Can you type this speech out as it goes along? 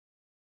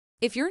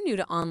If you're new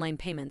to online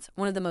payments,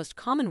 one of the most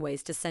common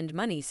ways to send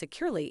money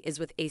securely is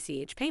with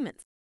ACH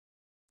payments.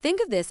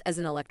 Think of this as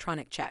an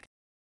electronic check.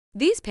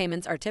 These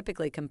payments are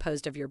typically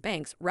composed of your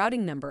bank's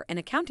routing number and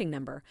accounting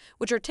number,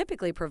 which are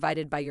typically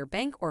provided by your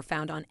bank or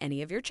found on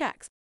any of your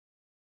checks.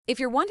 If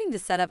you're wanting to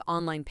set up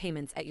online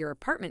payments at your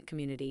apartment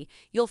community,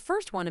 you'll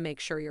first want to make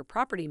sure your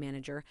property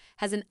manager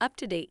has an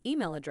up-to-date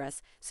email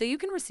address so you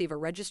can receive a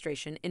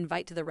registration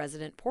invite to the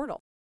resident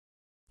portal.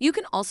 You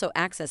can also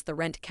access the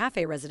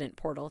RentCafe resident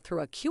portal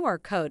through a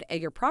QR code at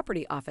your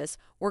property office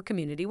or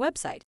community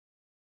website.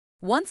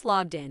 Once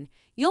logged in,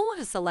 you'll want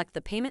to select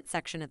the payment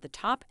section at the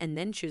top and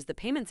then choose the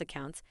payments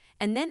accounts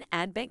and then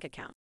add bank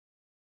account.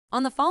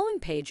 On the following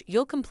page,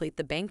 you'll complete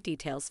the bank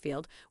details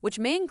field, which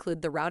may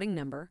include the routing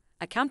number,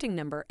 accounting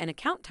number, and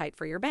account type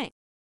for your bank.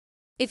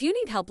 If you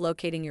need help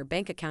locating your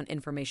bank account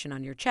information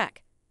on your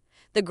check,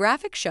 the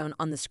graphic shown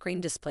on the screen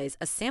displays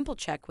a sample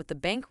check with the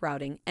bank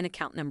routing and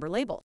account number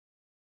labeled.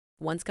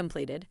 Once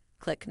completed,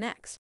 click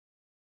Next.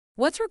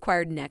 What's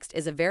required next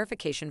is a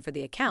verification for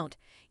the account.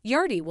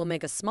 Yardi will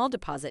make a small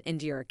deposit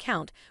into your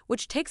account,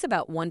 which takes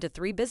about 1 to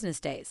 3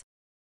 business days.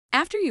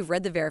 After you've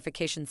read the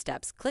verification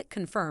steps, click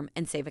Confirm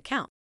and Save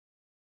Account.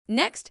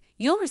 Next,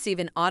 you'll receive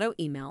an auto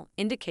email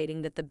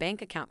indicating that the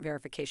bank account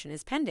verification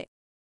is pending.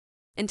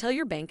 Until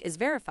your bank is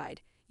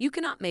verified, you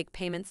cannot make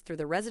payments through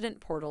the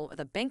resident portal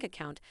with a bank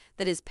account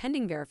that is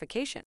pending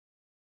verification.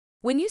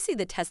 When you see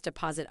the test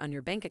deposit on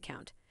your bank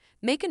account,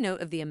 make a note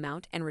of the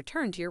amount and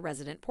return to your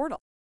resident portal.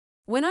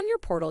 When on your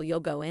portal, you'll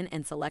go in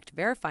and select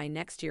Verify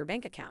next to your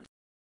bank account.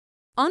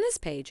 On this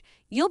page,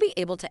 you'll be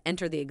able to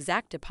enter the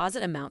exact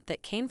deposit amount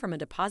that came from a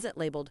deposit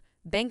labeled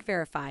Bank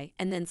Verify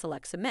and then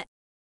select Submit.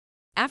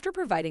 After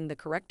providing the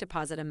correct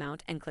deposit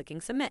amount and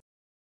clicking Submit,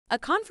 a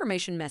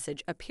confirmation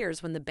message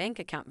appears when the bank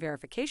account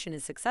verification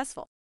is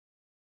successful.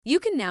 You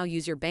can now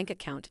use your bank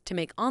account to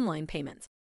make online payments.